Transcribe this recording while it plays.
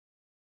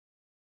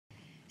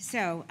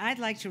So I'd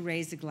like to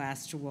raise a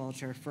glass to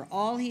Walter for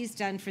all he's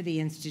done for the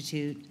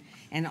Institute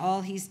and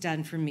all he's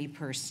done for me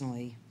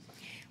personally.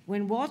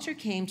 When Walter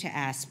came to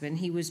Aspen,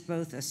 he was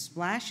both a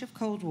splash of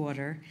cold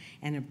water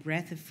and a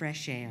breath of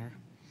fresh air.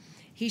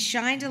 He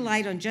shined a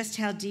light on just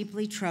how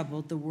deeply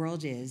troubled the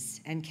world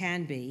is and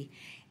can be,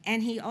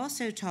 and he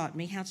also taught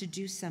me how to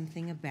do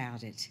something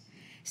about it,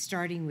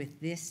 starting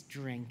with this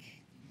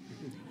drink.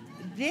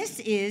 This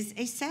is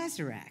a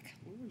Sazerac.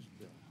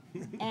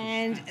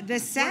 And the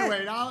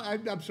Wait,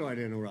 I'm sorry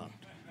to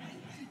interrupt.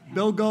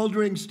 Bill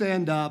Goldring,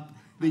 stand up,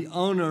 the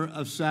owner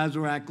of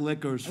Sazerac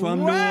Liquors from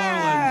New Orleans,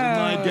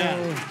 my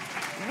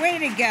guest. Way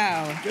to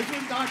go. This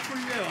was not for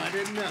you, I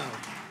didn't know.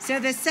 So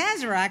the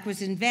Sazerac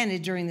was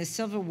invented during the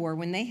Civil War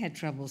when they had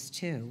troubles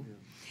too. Yeah.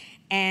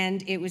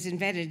 And it was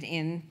invented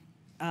in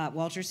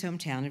Walter's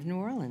hometown of New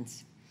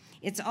Orleans.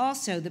 It's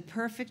also the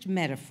perfect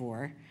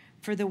metaphor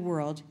for the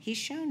world he's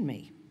shown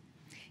me.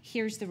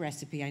 Here's the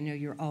recipe I know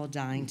you're all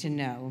dying to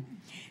know.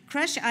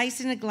 Crush ice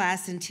in a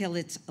glass until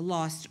it's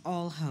lost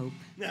all hope.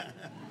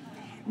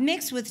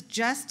 Mix with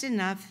just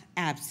enough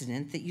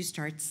absinthe that you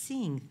start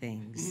seeing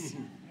things.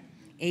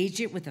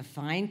 Age it with a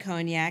fine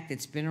cognac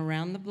that's been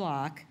around the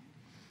block.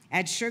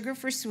 Add sugar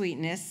for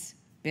sweetness,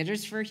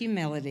 bitters for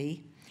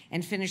humility,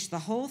 and finish the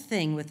whole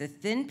thing with a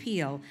thin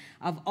peel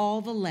of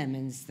all the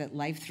lemons that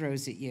life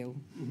throws at you.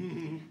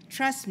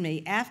 Trust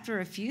me,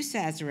 after a few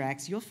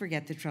Sazeracs, you'll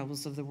forget the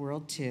troubles of the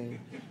world too.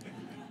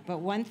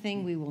 But one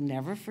thing we will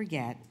never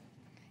forget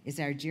is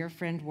our dear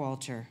friend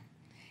Walter.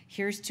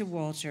 Here's to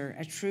Walter,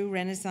 a true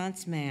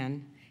Renaissance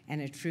man and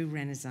a true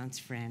Renaissance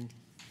friend.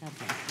 God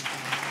bless you.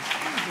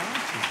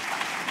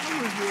 That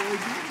was really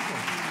beautiful.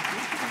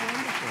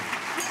 Wonderful.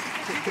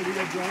 Can we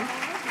get drunk?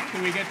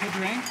 Can we get to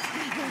drink?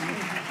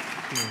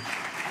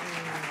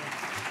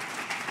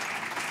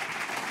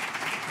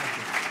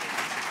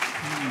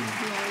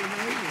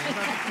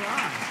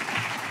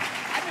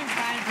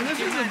 And this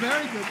is a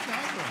very good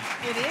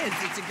Sazerac. It is.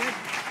 It's a good.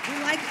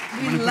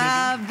 We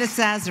love the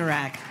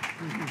Sazerac.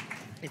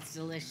 It's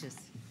delicious.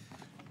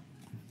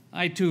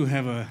 I too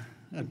have a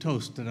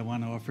toast that I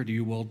want to offer to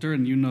you, Walter,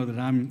 and you know that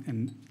I'm,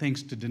 and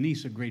thanks to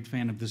Denise, a great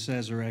fan of the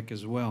Sazerac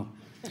as well.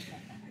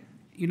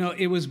 You know,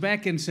 it was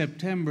back in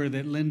September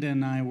that Lynda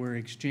and I were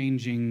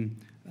exchanging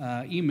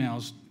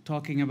emails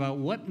talking about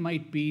what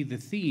might be the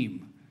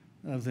theme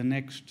of the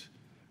next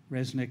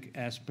Resnick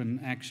Aspen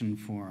Action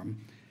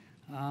Forum.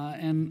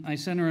 And I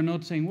sent her a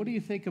note saying, what do you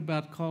think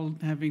about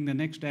having the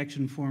next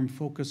Action Forum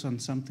focus on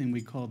something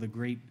we call the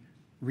Great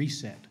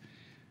Reset?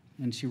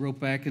 And she wrote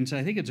back and said,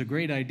 I think it's a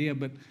great idea,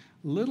 but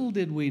little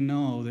did we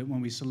know that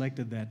when we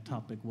selected that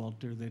topic,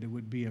 Walter, that it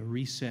would be a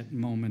reset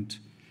moment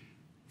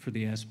for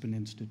the Aspen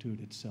Institute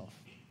itself.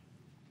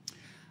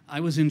 I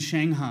was in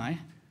Shanghai.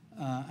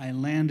 I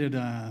landed,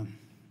 I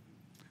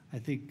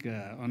think,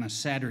 on a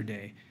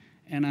Saturday,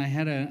 and I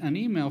had an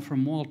email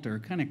from Walter,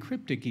 kind of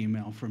cryptic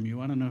email from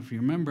you. I don't know if you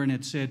remember, and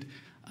it said,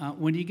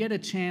 when you get a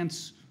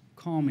chance,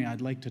 call me.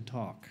 I'd like to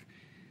talk.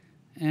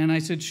 And I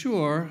said,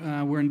 sure.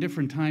 We're in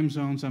different time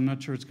zones. I'm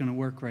not sure it's going to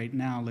work right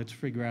now. Let's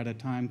figure out a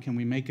time. Can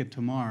we make it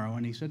tomorrow?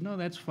 And he said, no,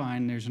 that's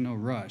fine. There's no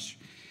rush.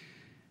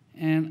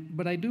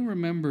 But I do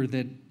remember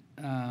that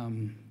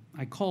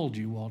I called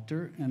you,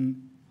 Walter,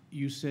 and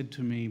you said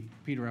to me,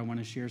 Peter, I want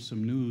to share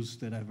some news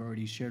that I've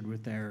already shared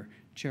with our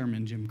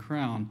chairman, Jim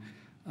Crown,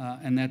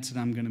 and that's that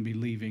I'm going to be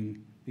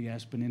leaving the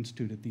Aspen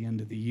Institute at the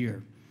end of the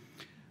year.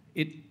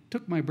 It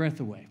took my breath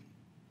away.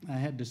 I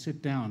had to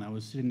sit down. I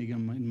was sitting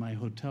in my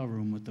hotel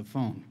room with the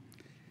phone.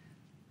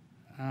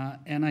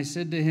 And I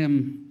said to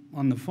him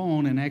on the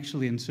phone, and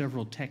actually in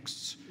several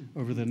texts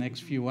over the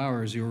next few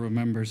hours, you'll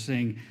remember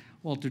saying,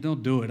 Walter,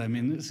 don't do it. I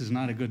mean, this is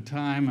not a good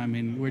time. I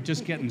mean, we're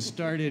just getting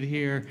started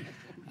here.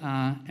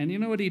 And you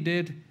know what he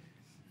did?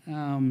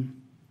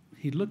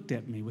 He looked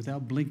at me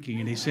without blinking,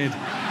 and he said,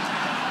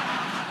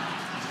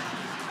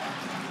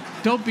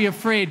 don't be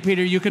afraid,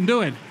 Peter, you can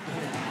do it.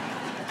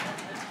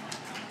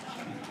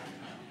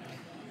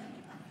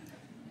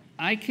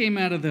 I came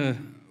out of the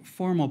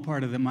formal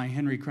part of my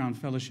Henry Crown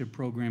Fellowship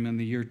program in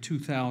the year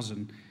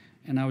 2000,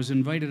 and I was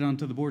invited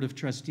onto the Board of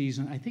Trustees,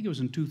 and I think it was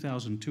in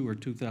 2002 or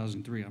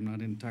 2003, I'm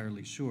not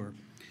entirely sure.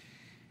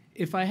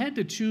 If I had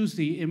to choose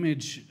the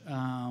image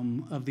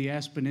of the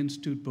Aspen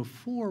Institute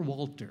before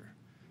Walter,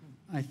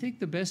 I think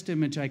the best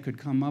image I could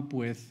come up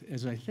with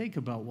as I think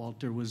about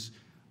Walter was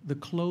the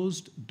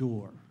closed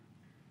door.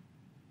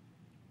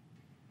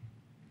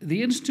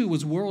 The Institute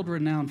was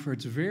world-renowned for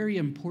its very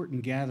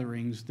important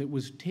gatherings that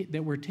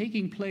were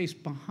taking place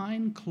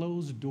behind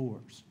closed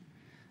doors.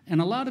 And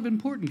a lot of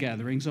important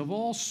gatherings of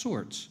all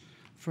sorts,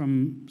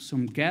 from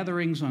some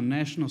gatherings on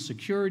national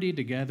security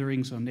to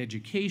gatherings on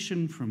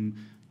education, from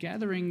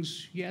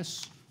gatherings,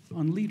 yes,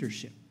 on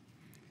leadership.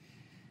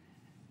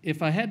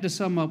 If I had to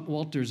sum up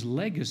Walter's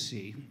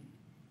legacy,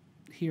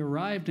 he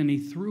arrived and he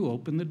threw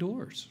open the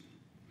doors.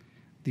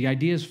 The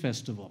Ideas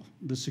Festival,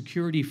 the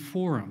Security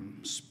Forum,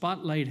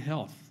 Spotlight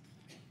Health,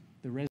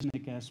 the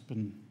Resnick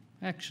Aspen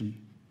Action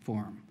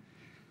Forum.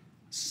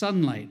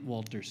 Sunlight,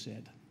 Walter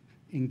said,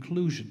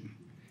 inclusion.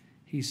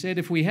 He said,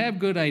 if we have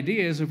good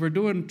ideas, if we're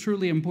doing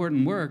truly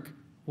important work,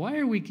 why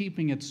are we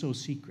keeping it so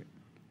secret?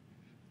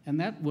 And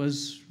that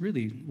was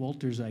really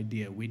Walter's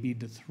idea. We need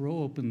to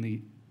throw open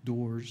the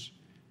doors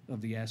of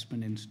the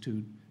Aspen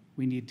Institute.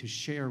 We need to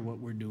share what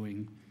we're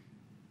doing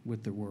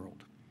with the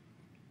world.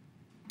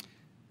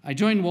 I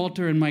joined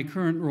Walter in my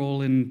current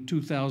role in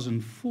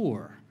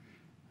 2004,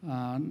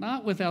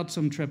 not without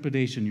some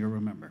trepidation, you'll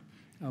remember.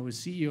 I was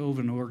CEO of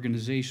an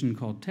organization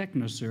called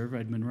TechnoServe.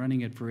 I'd been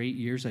running it for 8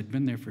 years. I'd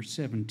been there for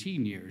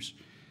 17 years.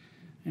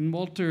 And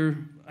Walter,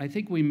 I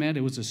think we met,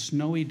 it was a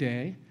snowy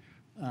day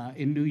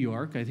in New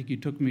York. I think he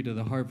took me to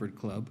the Harvard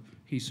Club.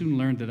 He soon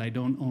learned that I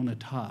don't own a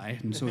tie,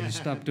 and so he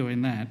stopped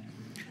doing that.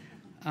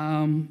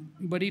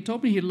 But he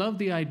told me he loved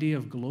the idea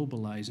of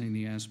globalizing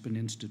the Aspen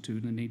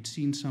Institute, and he'd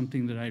seen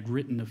something that I'd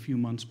written a few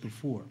months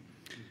before,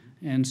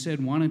 and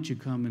said, why don't you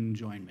come and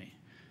join me?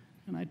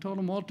 And I told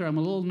him, Walter, I'm a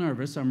little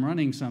nervous. I'm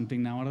running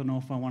something now. I don't know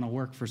if I want to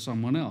work for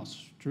someone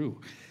else. True.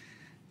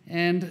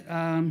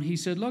 And he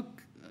said,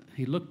 look,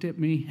 he looked at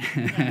me.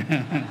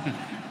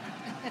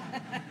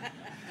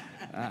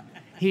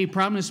 He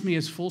promised me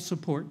his full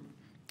support.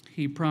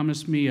 He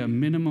promised me a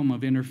minimum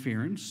of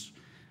interference.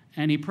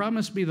 And he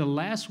promised me the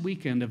last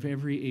weekend of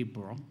every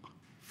April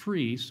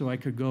free so I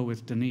could go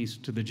with Denise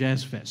to the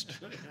Jazz Fest.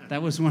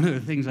 That was one of the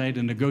things I had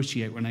to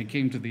negotiate when I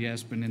came to the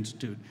Aspen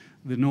Institute,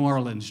 the New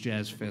Orleans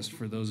Jazz Fest,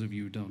 for those of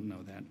you who don't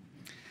know that.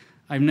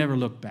 I've never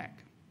looked back.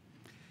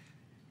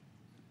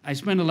 I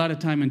spend a lot of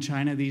time in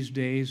China these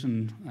days,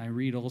 and I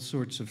read all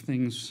sorts of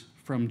things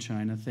from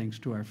China, thanks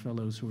to our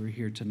fellows who are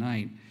here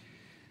tonight.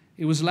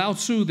 It was Lao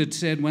Tzu that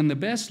said, when the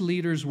best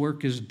leader's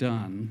work is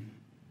done,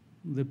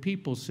 the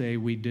people say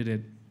we did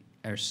it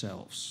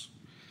ourselves.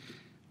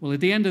 Well, at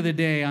the end of the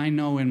day, I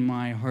know in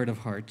my heart of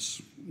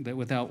hearts that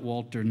without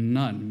Walter,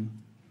 none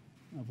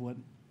of what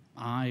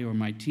I or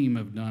my team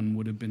have done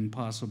would have been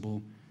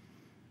possible,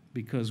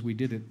 because we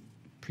did it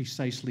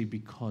precisely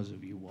because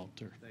of you,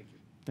 Walter. Thank you.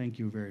 Thank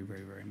you very,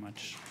 very, very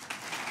much.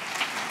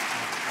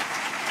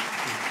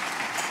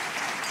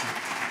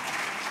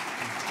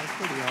 That's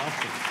pretty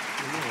awesome.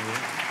 It really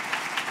is.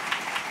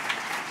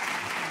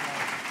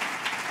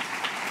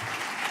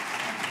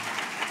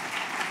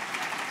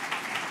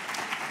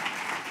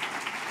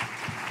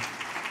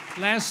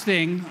 Last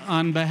thing,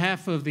 on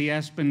behalf of the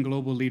Aspen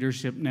Global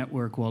Leadership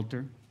Network,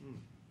 Walter,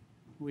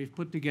 we've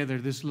put together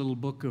this little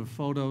book of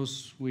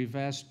photos. We've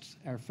asked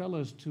our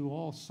fellows to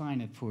all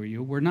sign it for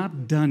you. We're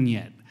not done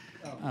yet,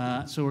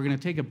 so we're going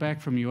to take it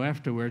back from you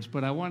afterwards,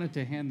 but I wanted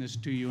to hand this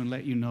to you and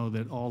let you know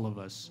that all of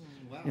us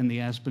in the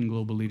Aspen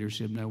Global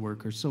Leadership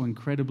Network are so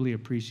incredibly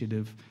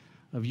appreciative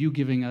of you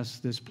giving us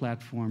this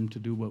platform to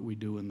do what we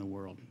do in the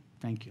world.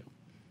 Thank you.